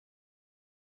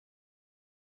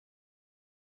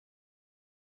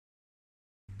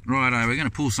Righto, we're going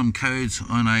to pull some codes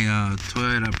on a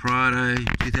Toyota Prado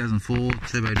 2004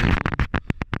 turbo diesel,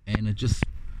 and it just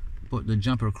put the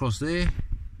jumper across there.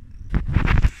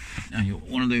 Now you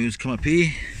want to do is come up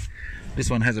here. This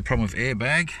one has a problem with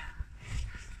airbag.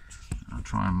 I'll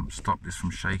try and stop this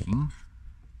from shaking.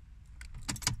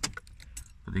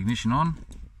 Put the ignition on,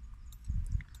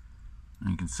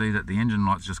 and you can see that the engine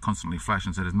light's just constantly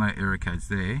flashing, so there's no error codes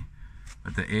there,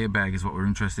 but the airbag is what we're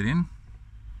interested in.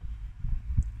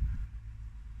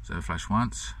 So flash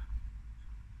once,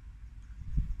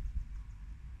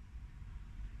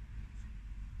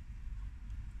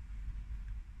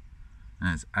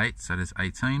 and it's 8, so there's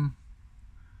 18.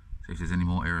 See if there's any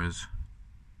more errors.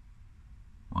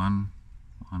 1,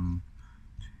 1,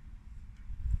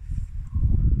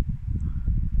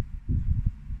 2.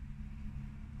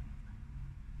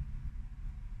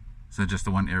 So just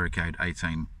the one error code,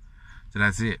 18. So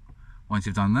that's it. Once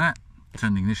you've done that,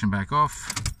 turn the ignition back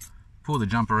off, pull the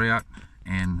jumper out,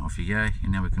 and off you go.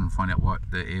 And now we can find out what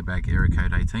the airbag error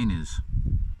code 18 is.